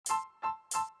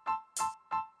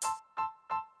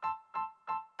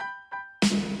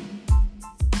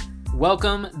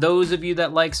Welcome, those of you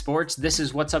that like sports. This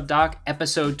is What's Up, Doc,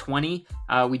 episode 20.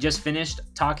 We just finished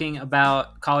talking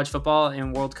about college football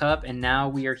and World Cup, and now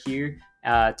we are here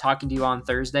talking to you on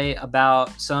Thursday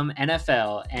about some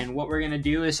NFL. And what we're going to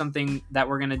do is something that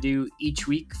we're going to do each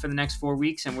week for the next 4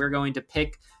 weeks, and we're going to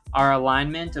pick our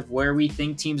alignment of where we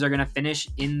think teams are going to finish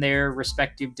in their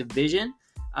respective division.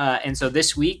 And so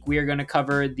this week we are going to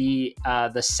cover the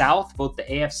South, both the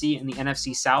AFC and the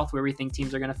NFC South, where we think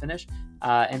teams are going to finish.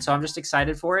 And so I'm just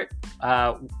excited for it.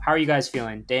 How are you guys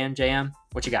feeling? Dan, JM,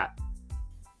 what you got?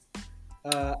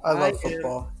 I love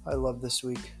football. I love this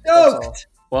week.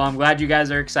 Well, I'm glad you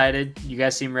guys are excited. You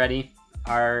guys seem ready.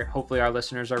 Hopefully our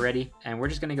listeners are ready. And we're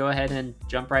just going to go ahead and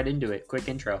jump right into it. Quick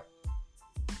intro.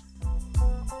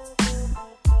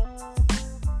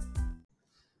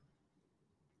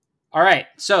 All right,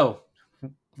 so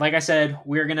like I said,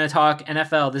 we're going to talk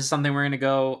NFL. This is something we're going to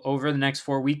go over the next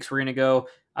 4 weeks. We're going to go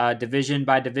division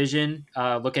by division,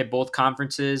 look at both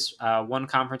conferences. One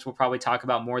conference we'll probably talk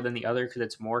about more than the other because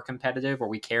it's more competitive or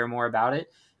we care more about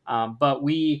it. But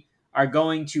we are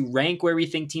going to rank where we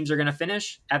think teams are going to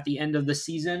finish at the end of the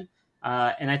season.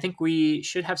 And I think we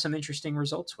should have some interesting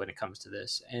results when it comes to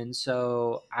this. And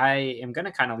so I am going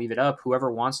to kind of leave it up.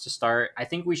 Whoever wants to start, I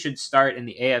think we should start in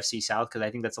the AFC South because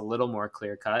I think that's a little more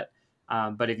clear cut.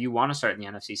 But if you want to start in the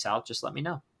NFC South, just let me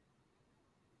know.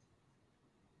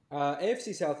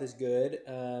 AFC South is good.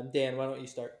 Dan, why don't you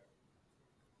start?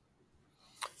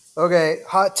 Okay,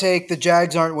 hot take. The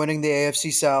Jags aren't winning the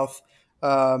AFC South.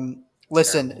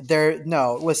 Listen,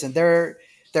 they're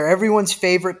everyone's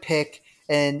favorite pick.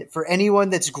 And for anyone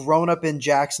that's grown up in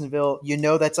Jacksonville, you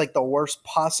know that's like the worst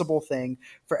possible thing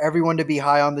for everyone to be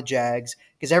high on the Jags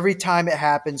because every time it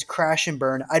happens, crash and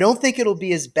burn. I don't think it'll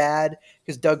be as bad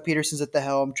because Doug Peterson's at the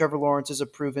helm. Trevor Lawrence is a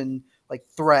proven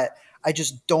threat. I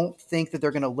just don't think that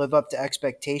they're going to live up to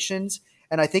expectations.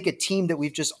 And I think a team that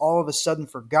we've just all of a sudden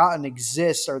forgotten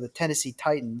exists are the Tennessee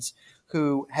Titans,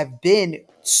 who have been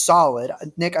solid.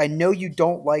 Nick, I know you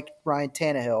don't like Ryan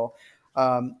Tannehill.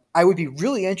 I would be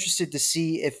really interested to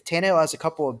see if Tannehill has a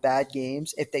couple of bad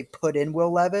games, if they put in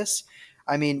Will Levis.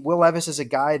 I mean, Will Levis is a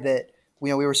guy that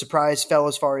we were surprised fell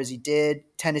as far as he did.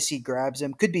 Tennessee grabs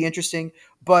him. Could be interesting.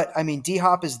 But, I mean,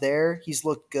 D-Hop is there. He's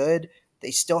looked good.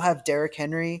 They still have Derrick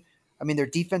Henry. I mean, their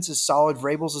defense is solid.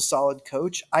 Vrabel's a solid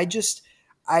coach. I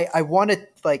want to,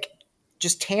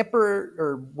 just tamper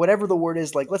or whatever the word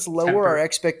is, let's lower our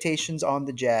expectations on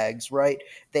the Jags, right?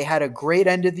 They had a great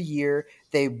end of the year.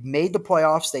 They made the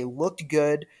playoffs. They looked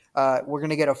good. We're going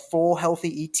to get a full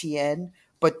healthy ETN,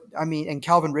 but I mean, and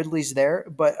Calvin Ridley's there,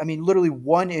 but I mean, literally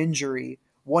one injury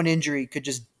could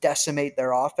just decimate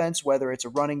their offense, whether it's a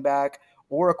running back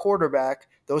or a quarterback.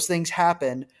 Those things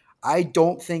happen. I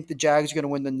don't think the Jags are going to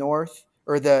win the North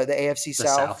or the AFC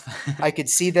South. I could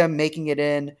see them making it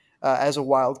in as a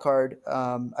wild card.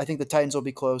 I think the Titans will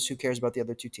be close. Who cares about the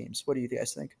other two teams? What do you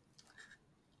guys think?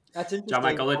 That's interesting. John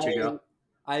Michael, let you go.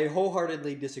 I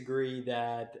wholeheartedly disagree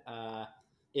that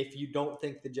if you don't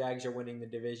think the Jags are winning the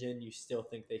division, you still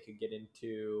think they could get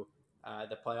into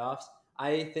the playoffs.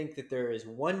 I think that there is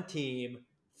one team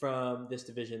from this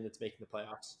division that's making the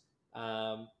playoffs.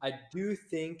 I do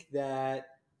think that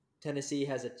Tennessee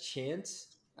has a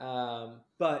chance,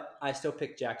 but I still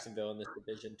pick Jacksonville in this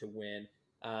division to win.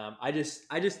 I just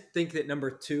think that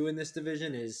number 2 in this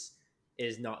division is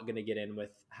not going to get in with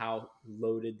how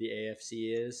loaded the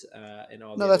AFC is and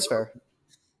all. No, that's fair.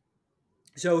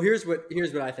 So here's what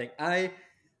I think. Over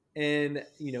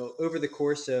the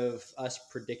course of us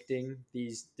predicting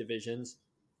these divisions,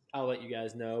 I'll let you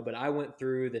guys know, but I went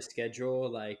through the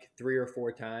schedule 3 or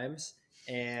 4 times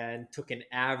and took an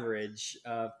average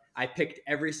of. I picked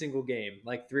every single game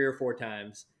 3 or 4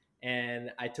 times,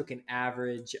 and I took an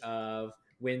average of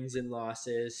wins and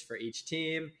losses for each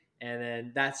team. And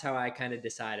then that's how I kind of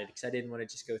decided because I didn't want to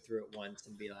just go through it once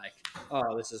and be like,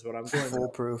 oh, this is what I'm going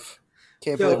foolproof.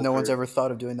 Can't believe no one's ever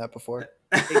thought of doing that before.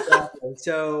 Exactly.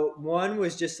 So one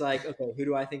was just okay, who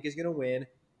do I think is going to win?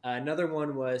 Another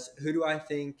one was who do I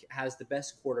think has the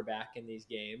best quarterback in these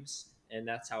games? And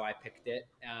that's how I picked it.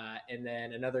 And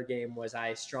then another game was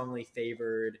I strongly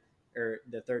favored, or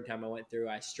the third time I went through,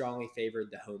 I strongly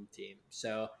favored the home team.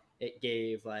 So it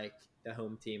gave the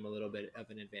home team a little bit of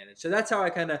an advantage. So that's how I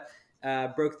kind of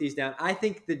broke these down. I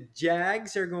think the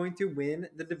Jags are going to win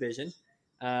the division.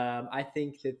 I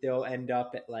think that they'll end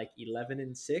up at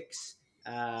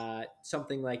 11-6,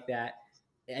 something like that.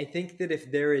 I think that if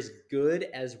they're as good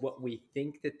as what we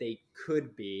think that they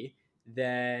could be,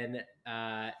 then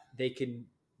they can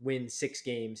win 6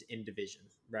 games in division,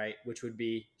 right? Which would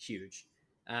be huge.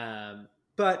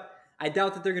 But I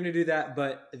doubt that they're going to do that,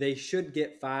 but they should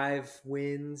get 5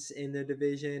 wins in the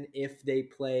division if they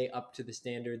play up to the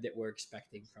standard that we're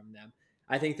expecting from them.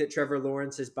 I think that Trevor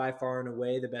Lawrence is by far and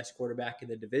away the best quarterback in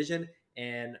the division,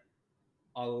 and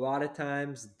a lot of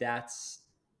times that's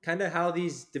kind of how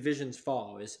these divisions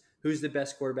fall, is who's the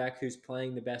best quarterback, who's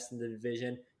playing the best in the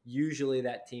division. Usually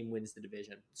that team wins the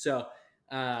division. So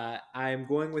I'm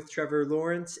going with Trevor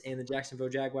Lawrence and the Jacksonville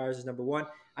Jaguars as number 1.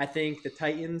 I think the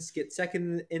Titans get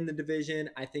second in the division.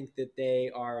 I think that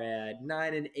they are a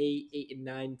 9-8,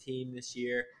 8-9 team this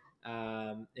year.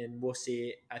 And we'll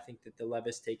see. I think that the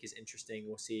Levis take is interesting.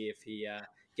 We'll see if he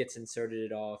gets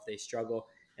inserted at all, if they struggle.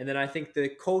 And then I think the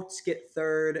Colts get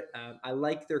third. I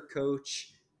like their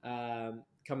coach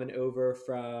coming over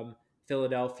from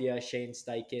Philadelphia, Shane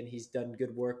Steichen. He's done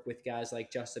good work with guys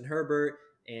like Justin Herbert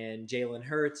and Jalen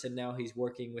Hurts, and now he's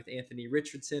working with Anthony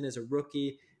Richardson as a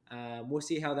rookie. We'll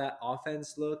see how that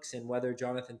offense looks and whether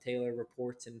Jonathan Taylor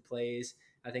reports and plays.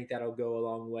 I think that'll go a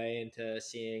long way into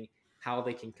seeing how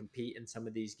they can compete in some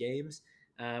of these games.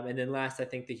 And then last, I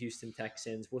think the Houston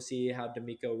Texans. We'll see how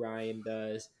DeMeco Ryan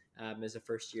does as a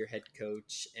first-year head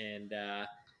coach. And,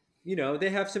 they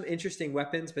have some interesting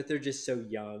weapons, but they're just so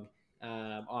young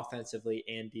offensively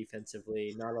and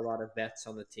defensively. Not a lot of vets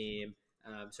on the team.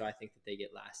 So I think that they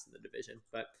get last in the division.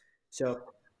 But so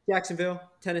Jacksonville,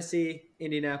 Tennessee,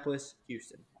 Indianapolis,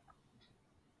 Houston.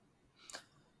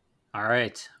 All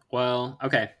right. Well,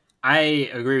 okay. I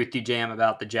agree with you, Jam,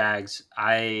 about the Jags.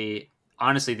 I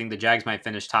honestly think the Jags might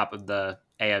finish top of the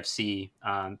AFC.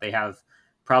 They have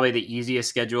probably the easiest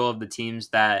schedule of the teams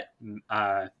that,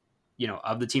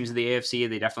 of the teams of the AFC.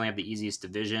 They definitely have the easiest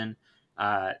division.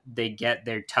 They get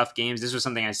their tough games. This was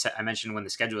something I mentioned when the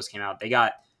schedules came out. They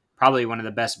got probably one of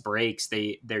the best breaks.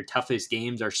 Their toughest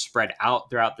games are spread out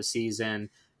throughout the season.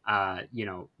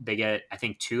 They get, I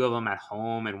think, 2 of them at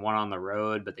home and 1 on the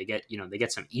road, but they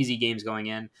get some easy games going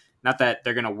in. Not that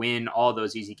they're going to win all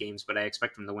those easy games, but I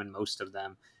expect them to win most of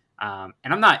them. And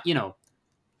I'm not,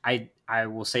 I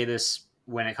will say this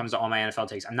when it comes to all my NFL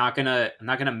takes. I'm not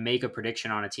gonna make a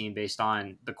prediction on a team based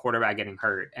on the quarterback getting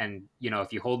hurt. And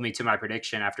if you hold me to my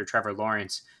prediction after Trevor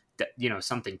Lawrence,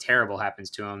 something terrible happens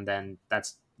to him, then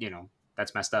that's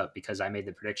messed up because I made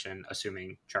the prediction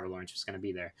assuming Trevor Lawrence was going to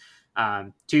be there.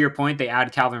 To your point, they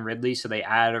add Calvin Ridley, so they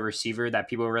add a receiver that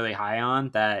people are really high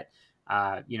on that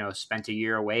spent a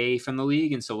year away from the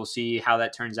league, and so we'll see how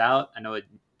that turns out. I know it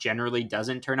generally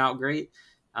doesn't turn out great.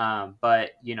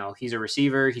 But he's a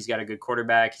receiver. He's got a good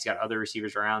quarterback. He's got other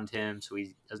receivers around him, so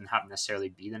he doesn't have to necessarily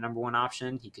be the number 1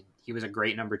 option. He was a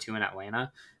great number 2 in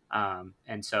Atlanta,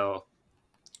 and so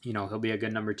he'll be a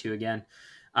good number 2 again.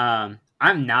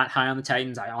 I'm not high on the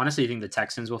Titans. I honestly think the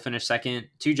Texans will finish second.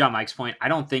 To John Mike's point, I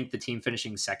don't think the team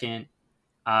finishing second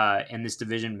in this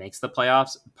division makes the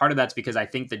playoffs. Part of that's because I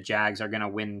think the Jags are going to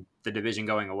win the division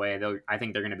going away. I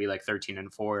think they're going to be like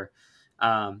 13-4.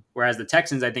 Whereas the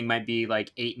Texans, I think, might be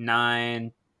like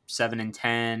 8-9,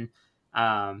 7-10.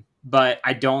 But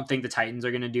I don't think the Titans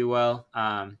are going to do well.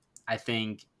 I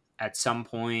think at some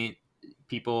point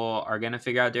people are going to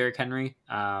figure out Derrick Henry.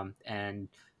 And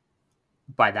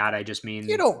by that, I just mean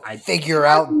you don't figure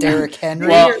out Derrick Henry.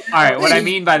 Well, all right. What I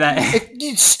mean by that, if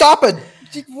you stop a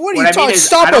what are you talking?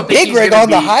 Stop a big rig on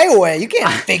the highway. You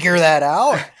can't figure that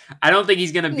out. I don't think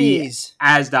he's going to be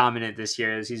as dominant this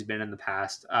year as he's been in the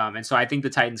past. And so I think the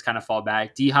Titans kind of fall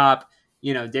back. D-Hop,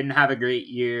 didn't have a great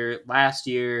year last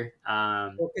year.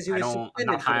 I'm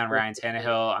not high on Ryan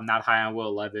Tannehill. I'm not high on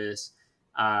Will Levis.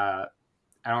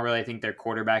 I don't really think their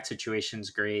quarterback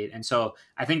situation's great. And so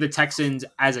I think the Texans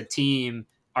as a team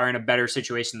are in a better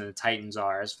situation than the Titans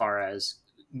are as far as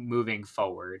moving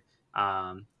forward.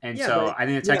 I think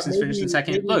the Texans finished in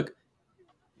second. Look,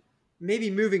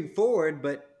 maybe moving forward,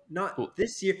 but not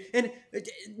this year. And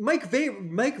Mike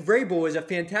Vrabel is a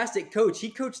fantastic coach. He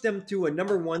coached them to a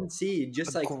number 1 seed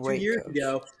just like 2 years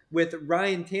ago with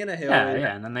Ryan Tannehill.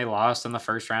 Yeah, and then they lost in the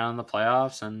first round of the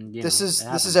playoffs. And this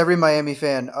is every Miami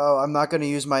fan. Oh, I'm not going to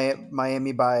use my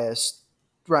Miami bias.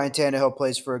 Ryan Tannehill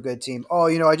plays for a good team. Oh,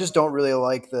 I just don't really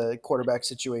like the quarterback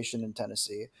situation in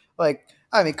Tennessee.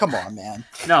 Come on, man.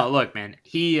 No, look, man.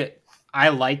 I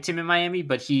liked him in Miami,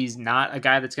 but he's not a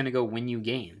guy that's going to go win you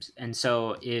games. And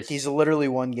so he's literally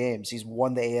won games. He's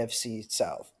won the AFC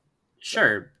South.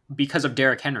 Sure, because of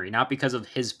Derrick Henry, not because of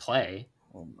his play.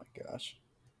 Oh my gosh.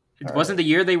 It wasn't the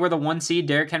year they were the 1 seed.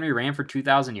 Derrick Henry ran for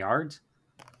 2,000 yards.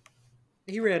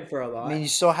 He ran for a lot. I mean, you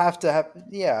still have to have,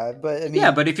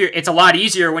 but if it's a lot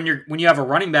easier when you have a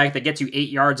running back that gets you 8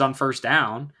 yards on first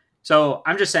down So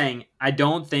I'm just saying, I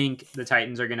don't think the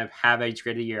Titans are going to have a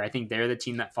great year. I think they're the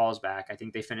team that falls back. I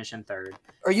think they finish in third.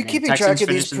 Are you And then keeping track Texans of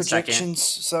these finish in second. projections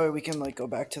so we can like go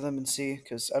back to them and see?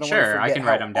 Because I don't want to Sure, I forget can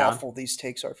write how them down. awful these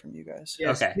takes are from you guys.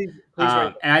 Yes, Okay. please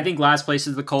write And I think last place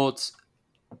is the Colts.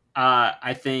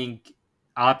 I think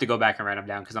I'll have to go back and write them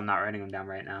down because I'm not writing them down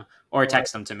right now. Or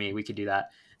text them to me. We could do that.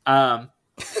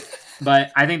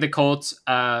 But I think the Colts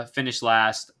finished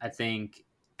last.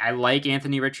 I like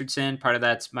Anthony Richardson. Part of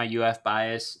that's my UF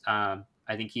bias. I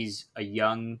think he's a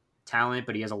young talent,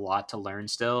 but he has a lot to learn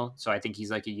still. So I think he's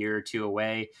like a year or two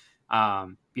away. I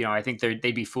think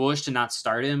they'd be foolish to not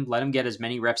start him. Let him get as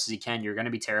many reps as he can. You're going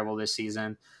to be terrible this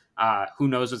season. Who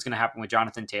knows what's going to happen with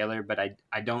Jonathan Taylor, but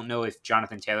I don't know if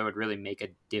Jonathan Taylor would really make a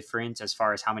difference as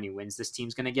far as how many wins this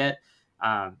team's going to get.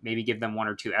 Maybe give them one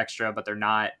or two extra, but they're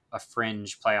not a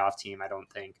fringe playoff team, I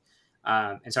don't think.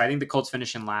 And so I think the Colts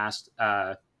finish in last.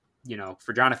 For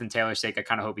Jonathan Taylor's sake, I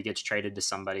kind of hope he gets traded to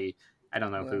somebody. I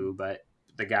don't know who, but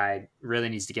the guy really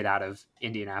needs to get out of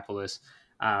Indianapolis.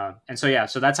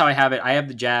 So that's how I have it. I have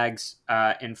the Jags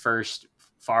in first,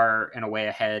 far and away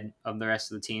ahead of the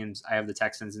rest of the teams. I have the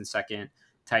Texans in second,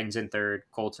 Titans in third,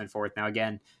 Colts in fourth. Now,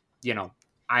 again,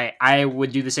 I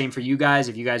would do the same for you guys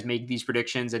if you guys make these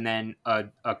predictions and then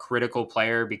a critical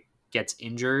player gets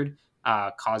injured,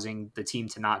 causing the team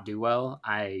to not do well.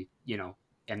 I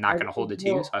am not going to hold it to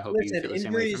you, so I hope you feel the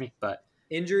same way for me. But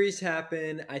injuries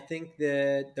happen. I think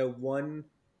the one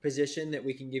position that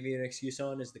we can give you an excuse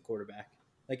on is the quarterback.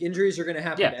 Like injuries are going to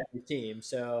happen to every team,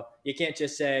 so you can't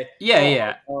just say,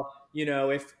 well,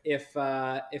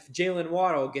 if Jalen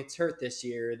Waddle gets hurt this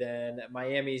year, then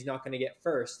Miami's not going to get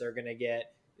first; they're going to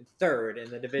get third in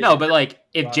the division. No, but like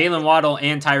if Jalen Waddle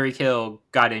and Tyreek Hill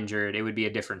got injured, it would be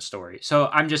a different story. So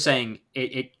I'm just saying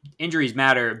injuries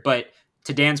matter. But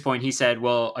to Dan's point, he said,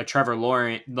 well, if Trevor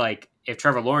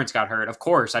Lawrence got hurt, of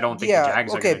course, I don't think the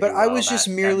Jags are going to do well.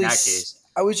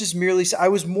 I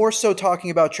was more so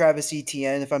talking about Travis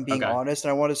Etienne, if I'm being honest,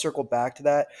 and I want to circle back to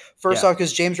that. First off,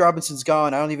 because James Robinson's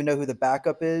gone, I don't even know who the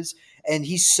backup is, and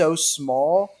he's so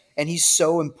small, and he's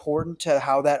so important to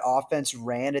how that offense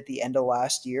ran at the end of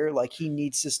last year. Like, he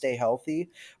needs to stay healthy.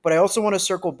 But I also want to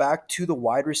circle back to the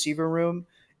wide receiver room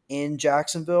in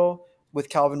Jacksonville with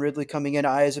Calvin Ridley coming in.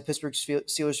 I, as a Pittsburgh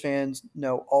Steelers fan,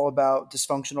 know all about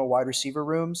dysfunctional wide receiver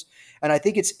rooms. And I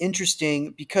think it's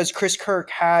interesting because Chris Kirk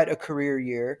had a career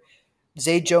year.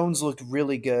 Zay Jones looked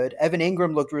really good. Evan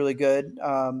Ingram looked really good.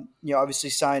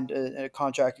 Obviously signed a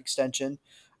contract extension.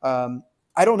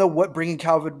 I don't know what bringing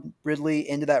Calvin Ridley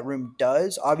into that room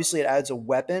does. Obviously, it adds a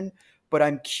weapon, but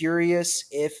I'm curious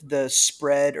if the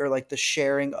spread or like the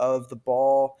sharing of the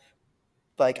ball,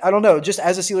 like, I don't know, just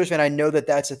as a Steelers fan, I know that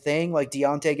that's a thing. Like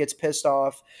Deontay gets pissed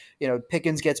off,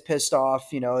 Pickens gets pissed off,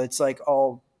 it's like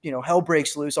all, hell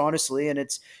breaks loose, honestly. And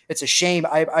it's a shame.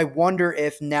 I wonder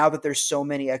if now that there's so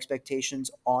many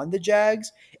expectations on the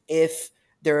Jags, if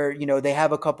they're, they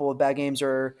have a couple of bad games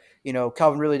or,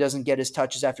 Calvin really doesn't get his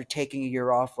touches after taking a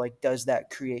year off. Like, does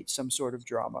that create some sort of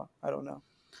drama? I don't know.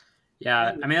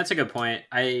 Yeah. I mean, that's a good point.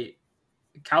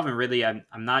 Calvin Ridley, I'm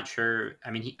not sure. I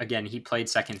mean, he played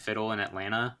second fiddle in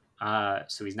Atlanta.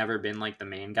 So he's never been like the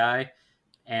main guy.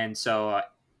 And so,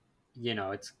 we're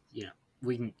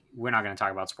not going to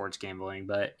talk about sports gambling,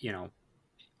 but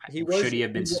should he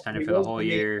have been suspended for the whole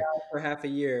year? For half a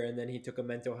year, and then he took a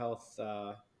mental health.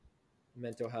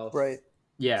 Right.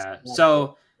 Yeah.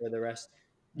 So for the rest,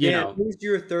 who's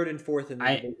your third and fourth in the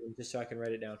division, just so I can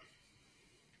write it down?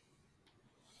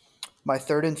 My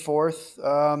third and fourth.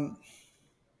 I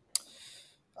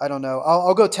don't know.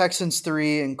 I'll go Texans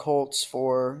 3 and Colts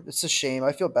 4. It's a shame.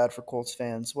 I feel bad for Colts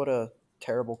fans. What a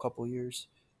terrible couple years.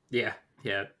 Yeah.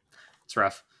 It's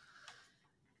rough.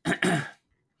 All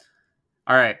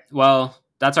right. Well,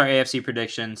 that's our AFC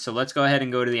prediction. So let's go ahead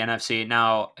and go to the NFC.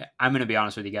 Now, I'm going to be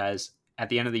honest with you guys. At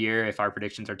the end of the year, if our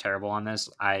predictions are terrible on this,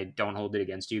 I don't hold it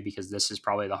against you because this is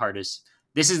probably the hardest.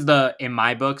 This is in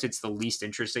my books, it's the least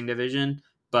interesting division,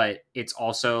 but it's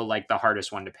also like the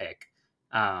hardest one to pick.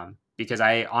 Because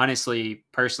I honestly,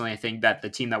 personally, think that the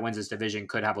team that wins this division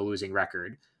could have a losing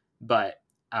record. But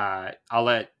I'll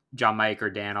let John Mike or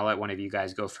Dan, I'll let one of you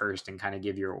guys go first and kind of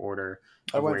give your order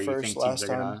of where you think teams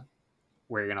are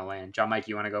where you're going to land. John Mike,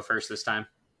 you want to go first this time?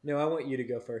 No, I want you to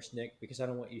go first, Nick, because I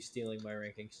don't want you stealing my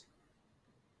rankings.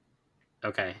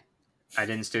 Okay. I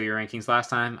didn't steal your rankings last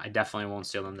time. I definitely won't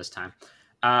steal them this time.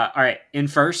 All right. In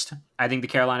first, I think the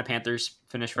Carolina Panthers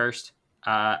finished first.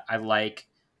 I like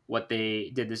what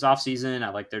they did this offseason. I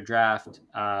like their draft.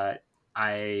 I,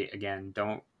 again,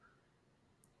 don't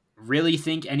really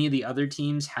think any of the other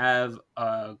teams have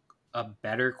a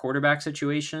better quarterback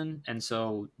situation. And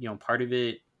so, part of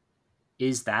it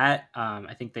is that.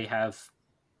 I think they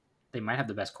might have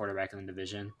the best quarterback in the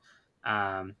division.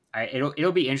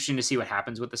 It'll be interesting to see what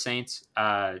happens with the Saints.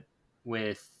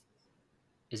 With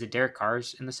is it Derek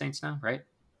Carr's in the Saints now, right?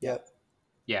 Yeah. Yep.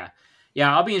 Yeah.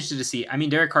 Yeah, I'll be interested to see. I mean,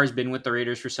 Derek Carr's been with the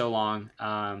Raiders for so long.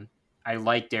 I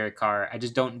like Derek Carr. I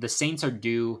just don't. The Saints are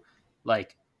due,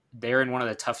 like, they're in one of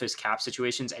the toughest cap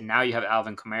situations, and now you have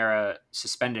Alvin Kamara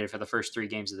suspended for the first 3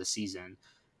 games of the season.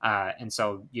 And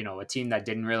so, a team that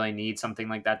didn't really need something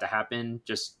like that to happen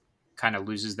just kind of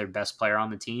loses their best player on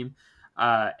the team.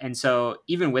 And so,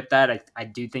 even with that, I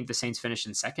do think the Saints finished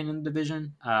in second in the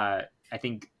division. I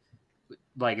think,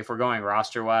 like, if we're going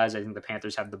roster wise, I think the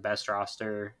Panthers have the best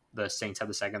roster. The Saints have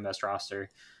the second best roster.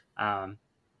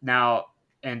 Now,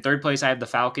 in third place, I have the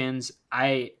Falcons.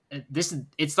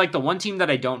 It's like the one team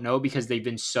that I don't know because they've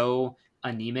been so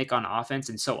anemic on offense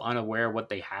and so unaware of what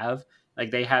they have.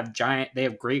 Like, they have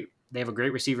a great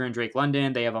receiver in Drake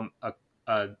London. They have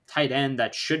a tight end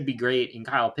that should be great in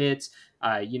Kyle Pitts.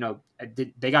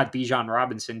 They got Bijan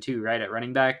Robinson too, right, at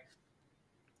running back,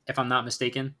 if I'm not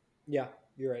mistaken. Yeah,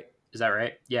 you're right. Is that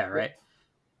right? Yeah, Yep. right.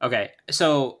 Okay.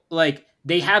 So, like,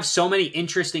 they have so many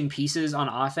interesting pieces on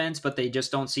offense, but they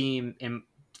just don't seem,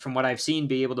 from what I've seen,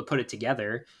 be able to put it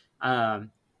together.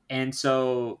 And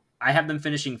so I have them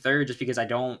finishing third just because I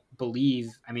don't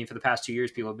believe, I mean, for the past 2 years,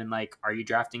 people have been like, are you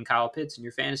drafting Kyle Pitts in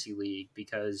your fantasy league?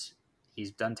 Because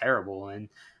he's done terrible and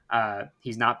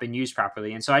he's not been used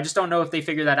properly. And so I just don't know if they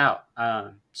figure that out.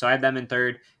 So I have them in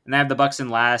third, and I have the Bucks in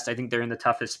last. I think they're in the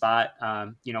toughest spot.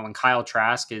 When Kyle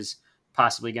Trask is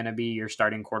possibly going to be your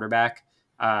starting quarterback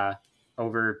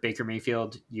over Baker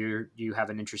Mayfield, you have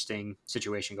an interesting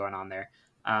situation going on there.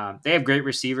 They have great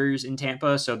receivers in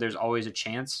Tampa, so there's always a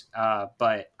chance.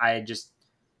 But I just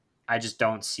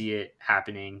don't see it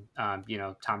happening.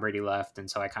 Tom Brady left,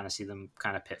 and so I kind of see them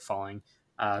kind of pitfalling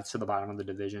to the bottom of the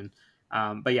division.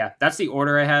 But yeah, that's the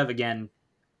order I have. Again,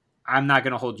 I'm not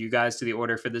going to hold you guys to the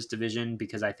order for this division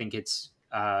because I think it's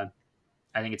a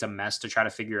mess to try to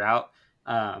figure out.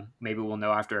 Maybe we'll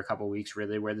know after a couple weeks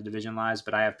really where the division lies.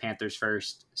 But I have Panthers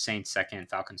first, Saints second,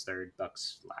 Falcons third,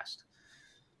 Bucks last.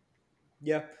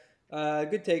 Yeah.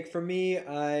 Good take. For me,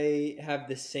 I have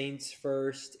the Saints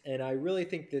first, and I really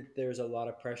think that there's a lot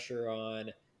of pressure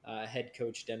on head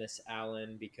coach Dennis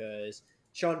Allen because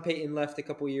Sean Payton left a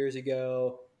couple years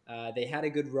ago. They had a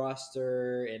good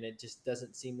roster, and it just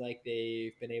doesn't seem like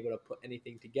they've been able to put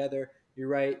anything together. You're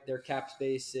right, their cap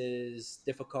space is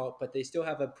difficult, but they still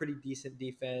have a pretty decent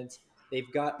defense. They've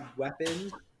got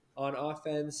weapons on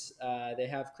offense. They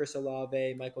have Chris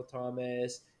Olave, Michael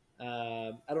Thomas.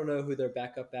 I don't know who their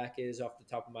backup back is off the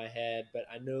top of my head, but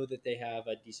I know that they have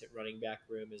a decent running back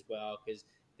room as well because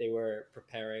they were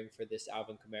preparing for this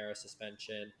Alvin Kamara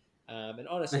suspension. And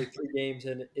honestly, 3 games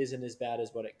isn't as bad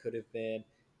as what it could have been.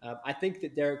 I think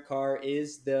that Derek Carr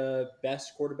is the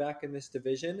best quarterback in this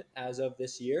division as of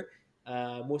this year.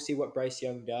 We'll see what Bryce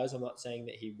Young does. I'm not saying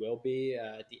that he will be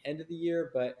at the end of the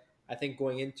year, but I think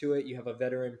going into it, you have a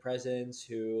veteran presence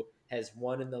who has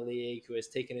won in the league, who has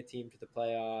taken a team to the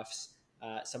playoffs,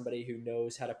 somebody who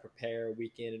knows how to prepare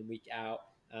week in and week out.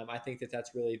 I think that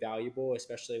that's really valuable,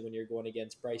 especially when you're going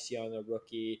against Bryce Young, a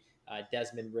rookie,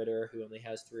 Desmond Ritter, who only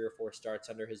has 3 or 4 starts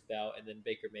under his belt, and then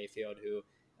Baker Mayfield,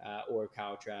 or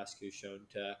Kyle Trask, who's shown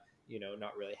to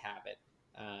not really have it.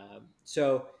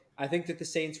 So I think that the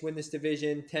Saints win this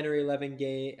division, 10 or 11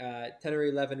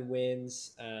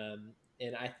 wins,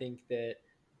 and I think that.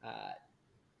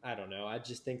 I don't know. I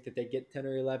just think that they get 10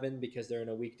 or 11 because they're in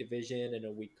a weak division and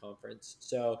a weak conference.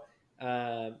 So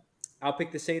um, I'll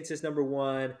pick the Saints as number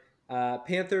one.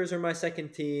 Panthers are my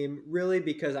second team, really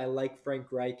because I like Frank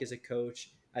Reich as a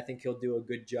coach. I think he'll do a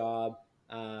good job.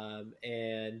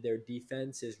 And their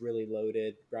defense is really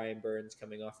loaded. Brian Burns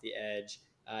coming off the edge.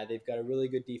 They've got a really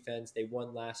good defense. They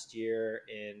won last year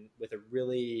with a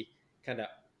really kind of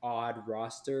odd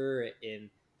roster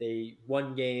in they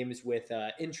won games with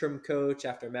interim coach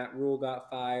after Matt Rule got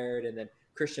fired, and then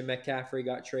Christian McCaffrey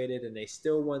got traded, and they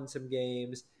still won some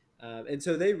games. And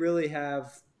so they really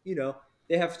have,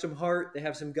 they have some heart, they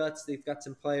have some guts, they've got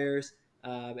some players.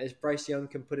 As Bryce Young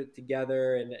can put it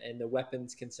together and the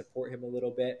weapons can support him a little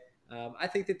bit, I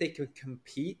think that they can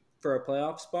compete for a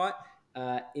playoff spot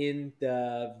in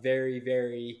the very,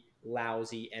 very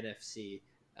lousy NFC.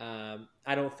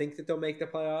 I don't think that they'll make the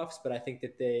playoffs, but I think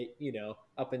that they,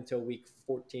 up until week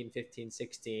 14, 15,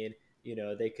 16,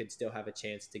 they could still have a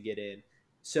chance to get in.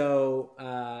 So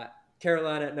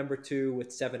Carolina at number 2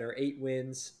 with 7 or 8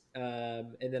 wins.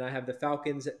 And then I have the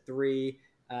Falcons at 3.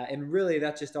 And really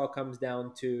that just all comes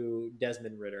down to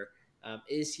Desmond Ritter.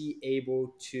 Is he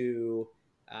able to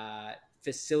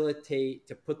facilitate,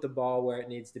 to put the ball where it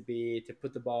needs to be, to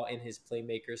put the ball in his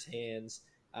playmakers' hands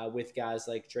with guys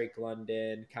like Drake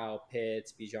London, Kyle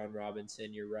Pitts, Bijan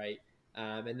Robinson. You're right.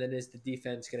 And then is the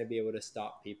defense going to be able to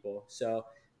stop people? So,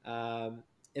 and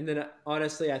then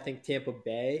honestly, I think Tampa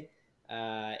Bay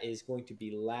is going to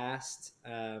be last.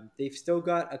 They've still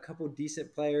got a couple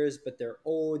decent players, but they're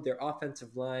old. Their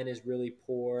offensive line is really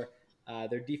poor.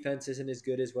 Their defense isn't as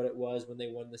good as what it was when they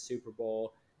won the Super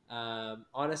Bowl.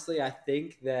 Honestly, I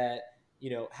think that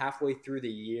halfway through the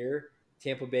year,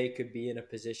 Tampa Bay could be in a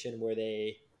position where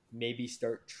they maybe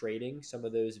start trading some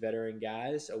of those veteran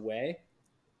guys away,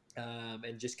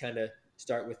 and just kind of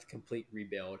start with complete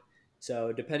rebuild.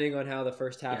 So depending on how the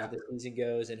first half of the season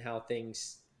goes and how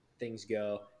things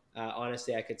go,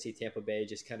 honestly, I could see Tampa Bay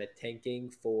just kind of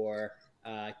tanking for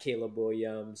Caleb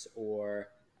Williams or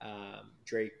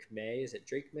Drake May. Is it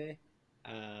Drake May?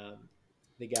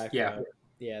 The guy from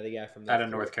the guy from out of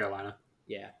North Carolina.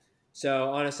 Yeah.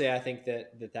 So honestly, I think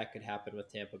that could happen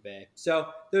with Tampa Bay. So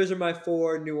those are my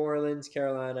 4: New Orleans,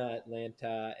 Carolina,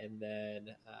 Atlanta, and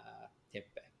then Tampa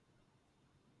Bay.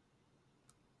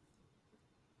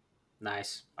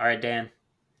 Nice. All right, Dan,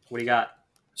 what do you got?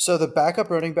 So the backup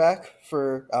running back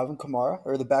for Alvin Kamara,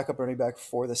 or the backup running back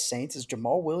for the Saints, is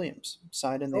Jamal Williams,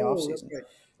 signed in the offseason.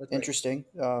 That's interesting.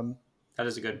 That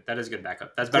is a good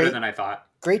backup. That's better than I thought.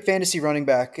 Great fantasy running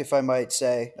back, if I might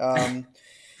say.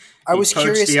 I was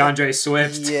curious. DeAndre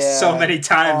Swift so many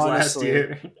times last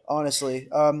year. Honestly.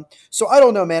 So I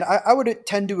don't know, man. I would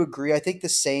tend to agree. I think the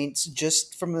Saints,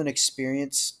 just from an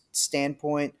experience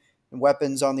standpoint and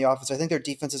weapons on the offense, I think their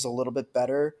defense is a little bit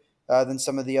better than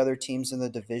some of the other teams in the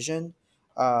division.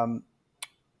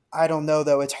 I don't know,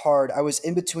 though. It's hard. I was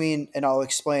in between, and I'll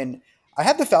explain. I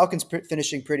had the Falcons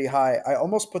finishing pretty high. I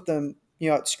almost put them,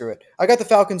 screw it. I got the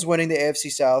Falcons winning the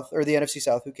AFC South or the NFC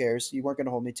South. Who cares? You weren't going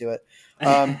to hold me to it.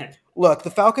 Look,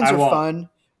 the Falcons are fun.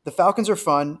 The Falcons are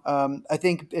fun. I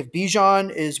think if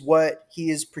Bijan is what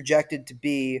he is projected to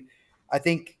be, I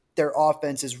think their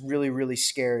offense is really, really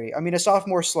scary. I mean, a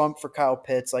sophomore slump for Kyle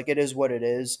Pitts, like it is what it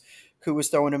is. Who was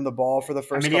throwing him the ball for the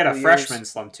first? He had a freshman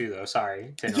slump too, though.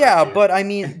 Sorry. Yeah, but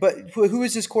who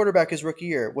was his quarterback his rookie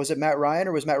year? Was it Matt Ryan,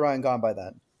 or was Matt Ryan gone by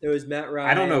then? It was Matt Ryan.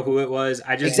 I don't know who it was.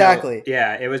 I just exactly.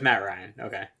 Yeah, it was Matt Ryan.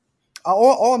 Okay.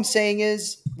 All I'm saying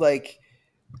is, like,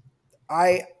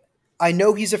 I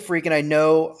know he's a freak, and I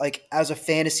know, like, as a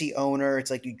fantasy owner,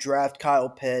 it's like you draft Kyle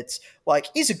Pitts. Like,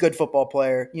 he's a good football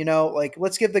player, Like,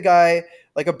 let's give the guy,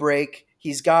 like, a break.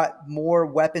 He's got more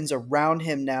weapons around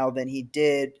him now than he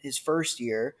did his first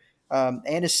year and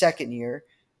his second year.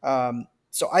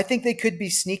 So I think they could be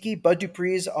sneaky. Bud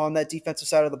Dupree's on that defensive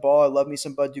side of the ball. I love me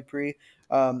some Bud Dupree.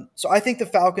 So I think the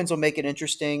Falcons will make it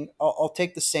interesting. I'll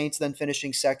take the Saints then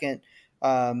finishing second.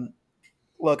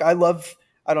 Look, I love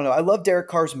Derek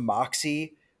Carr's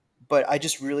moxie, but I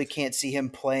just really can't see him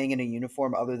playing in a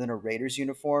uniform other than a Raiders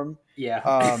uniform. Yeah.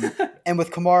 And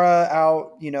with Kamara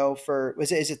out, for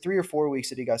is it 3 or 4 weeks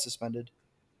that he got suspended?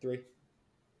 3.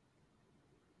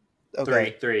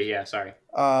 Okay. 3. Yeah. Sorry.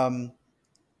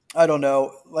 I don't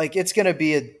know. Like, it's going to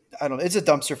be it's a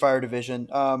dumpster fire division.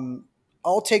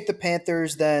 I'll take the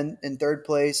Panthers then in third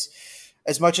place,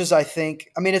 as much as I think.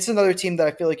 I mean, it's another team that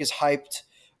I feel like is hyped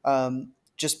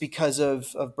just because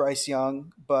of Bryce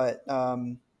Young, but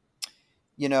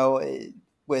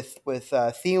with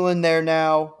Thielen there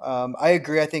now, I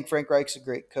agree. I think Frank Reich's a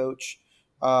great coach,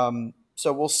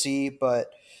 so we'll see.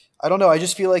 But I don't know. I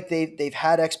just feel like they've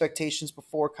had expectations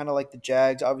before, kind of like the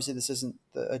Jags. Obviously, this isn't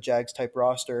a Jags type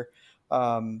roster,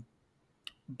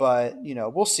 but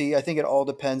we'll see. I think it all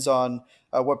depends on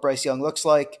what Bryce Young looks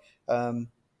like.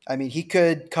 I mean, he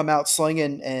could come out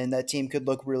slinging, and that team could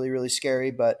look really, really scary.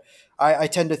 But I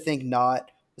tend to think not,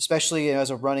 especially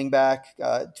as a running back,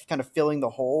 kind of filling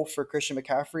the hole for Christian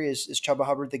McCaffrey. Is Chuba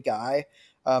Hubbard the guy?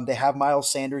 They have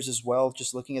Miles Sanders as well,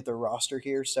 just looking at their roster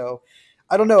here. So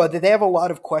I don't know. They have a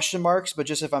lot of question marks, but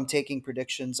just if I'm taking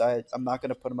predictions, I'm not going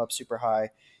to put them up super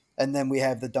high. And then we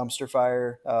have the dumpster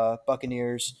fire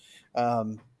Buccaneers. I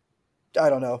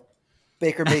don't know.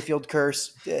 Baker Mayfield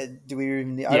curse. Do we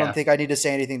even? I don't think I need to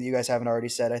say anything that you guys haven't already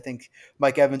said. I think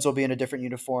Mike Evans will be in a different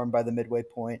uniform by the midway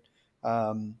point,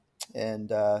 and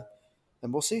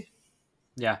we'll see.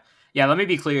 Yeah. Let me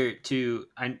be clear too.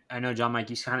 I know John Mike,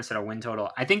 you kind of said a win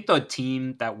total. I think the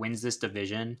team that wins this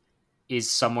division is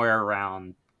somewhere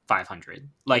around 500.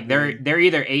 Like they're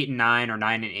either 8-9 or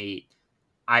 9-8.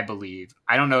 I believe.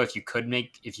 I don't know if you could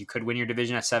win your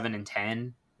division at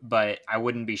 7-10, but I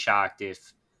wouldn't be shocked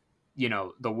if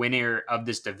the winner of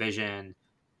this division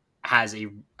has a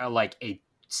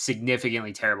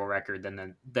significantly terrible record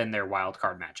than their wild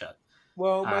card matchup.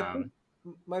 Well,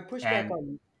 my pushback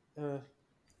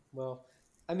Well,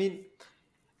 I mean,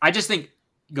 I just think.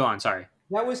 Go on. Sorry.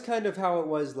 that was kind of how it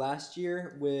was last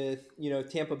year with,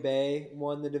 Tampa Bay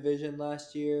won the division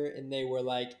last year and they were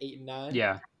like 8-9.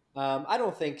 Yeah. I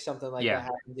don't think something like that Yeah.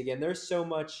 happens again. There's so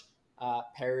much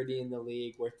parity in the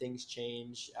league where things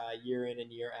change year in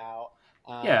and year out.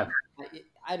 Yeah.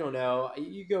 I don't know.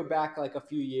 You go back like a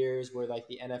few years where like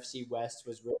the NFC West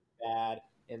was really bad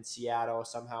and Seattle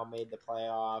somehow made the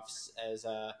playoffs as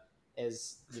a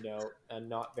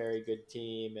not very good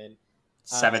team and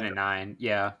 7-9.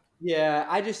 Yeah. yeah,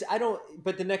 I don't.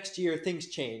 But the next year things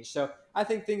change, so I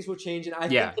think things will change, and I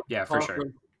think Yeah. that Yeah. the For sure.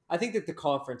 conference, I think that the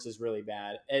conference is really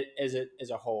bad as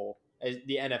a whole, as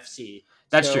the NFC.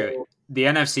 That's true. So The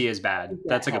NFC is I bad. think that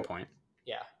That's a good helps. point.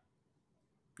 Yeah,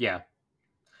 Yeah.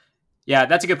 Yeah,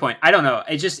 that's a good point. I don't know.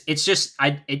 It's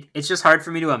just hard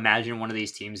for me to imagine one of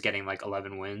these teams getting like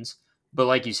 11 wins. But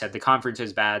like you said, the conference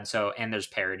is bad, so and there's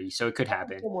parity, so it could I think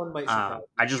happen. someone might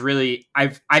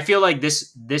surprise. I feel like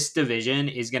this division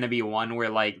is going to be one where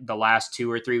like the last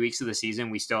 2 or 3 weeks of the season,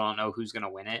 we still don't know who's going to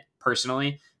win it.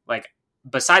 Personally, like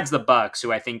besides the Bucks,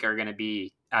 who I think are going to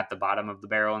be at the bottom of the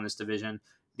barrel in this division,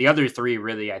 the other three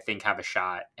really I think have a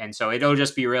shot, and so it'll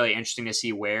just be really interesting to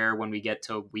see where when we get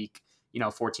to week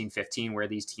 14, 15, where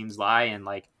these teams lie and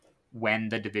like when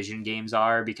the division games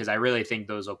are, because I really think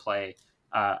those will play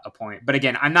a point. But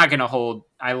again, I'm not going to hold.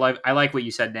 I like what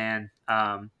you said, Dan,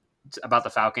 about the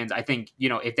Falcons. I think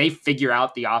if they figure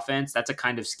out the offense, that's a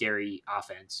kind of scary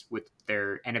offense with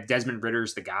and if Desmond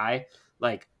Ritter's the guy,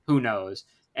 like who knows.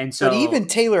 And so, but even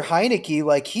Taylor Heineke,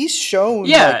 like he's shown,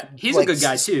 he's a good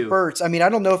guy too. Spurts. I mean, I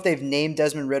don't know if they've named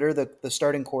Desmond Ritter the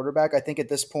starting quarterback. I think at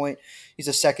this point he's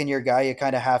a second-year guy. You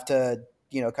kind of have to,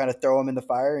 kind of throw him in the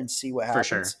fire and see what happens.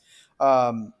 For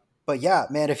sure. But yeah,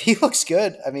 man, if he looks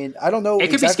good, I mean, I don't know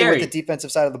exactly what the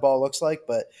defensive side of the ball looks like,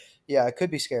 but yeah, it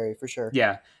could be scary for sure.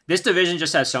 Yeah, this division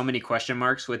just has so many question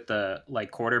marks with the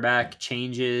like quarterback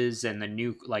changes and the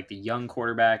new the young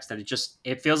quarterbacks that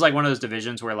it feels like one of those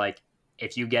divisions where like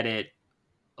if you get it,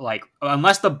 like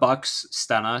unless the Bucks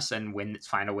stun us and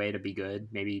find a way to be good,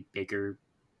 maybe Baker,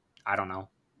 I don't know,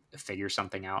 figure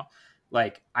something out.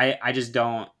 Like I just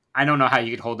don't. I don't know how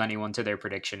you could hold anyone to their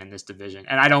prediction in this division,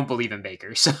 and I don't believe in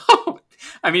Baker. So,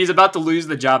 I mean, he's about to lose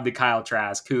the job to Kyle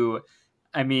Trask, who,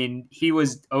 I mean, he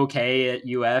was okay at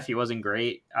UF. He wasn't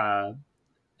great,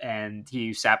 and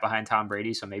he sat behind Tom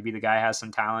Brady, so maybe the guy has some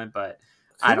talent, but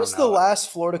I don't know. Who was the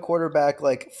last Florida quarterback?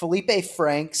 Like Felipe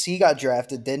Franks, he got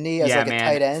drafted, didn't he? As a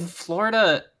tight end.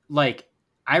 Florida,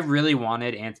 I really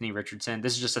wanted Anthony Richardson.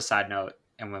 This is just a side note,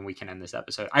 and when we can end this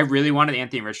episode, I really wanted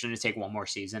Anthony Richardson to take one more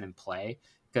season and play.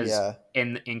 Because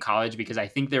in college, because I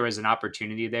think there was an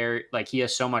opportunity there. Like he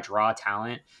has so much raw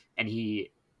talent, and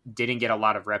he didn't get a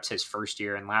lot of reps his first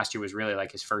year, and last year was really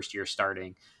like his first year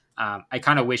starting. I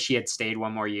kind of wish he had stayed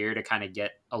one more year to kind of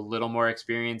get a little more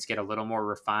experience, get a little more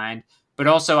refined. But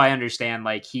also, I understand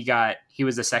like he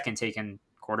was the second taken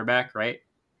quarterback, right?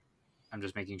 I'm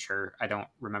just making sure I don't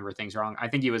remember things wrong. I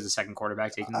think he was the second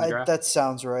quarterback taken in the draft. That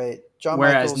sounds right. John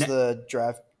Michael's the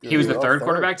draft. He was the third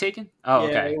quarterback taken? Oh,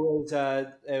 yeah, okay.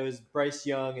 It was Bryce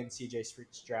Young and CJ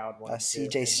Stroud.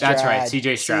 CJ Stroud. That's right,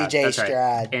 CJ Stroud. CJ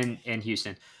Stroud. Right. In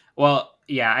Houston. Well,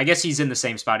 yeah, I guess he's in the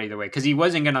same spot either way because he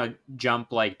wasn't going to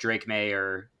jump like Drake May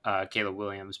or Caleb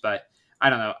Williams. But I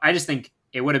don't know. I just think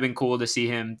it would have been cool to see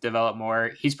him develop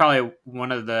more. He's probably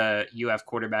one of the UF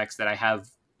quarterbacks that I have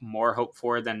more hope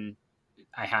for than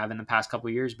I have in the past couple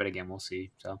of years. But again, we'll see.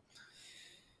 So.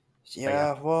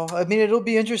 Yeah, well, I mean, it'll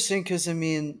be interesting because, I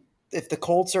mean, if the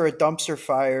Colts are a dumpster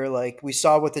fire, like we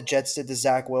saw what the Jets did to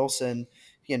Zach Wilson,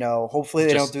 hopefully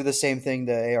they don't do the same thing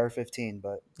to AR-15.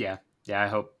 But yeah, I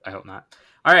hope not.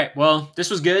 All right, well, this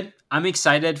was good. I'm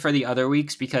excited for the other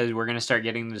weeks because we're going to start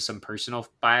getting into some personal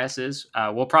biases.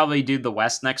 We'll probably do the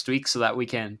West next week so that we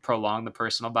can prolong the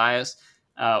personal bias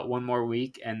one more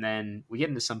week, and then we get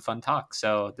into some fun talk.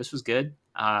 So this was good.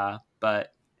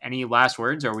 But any last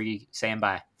words, or are we saying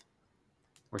bye?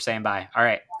 We're saying bye. All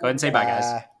right. Go ahead and say bye,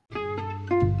 guys.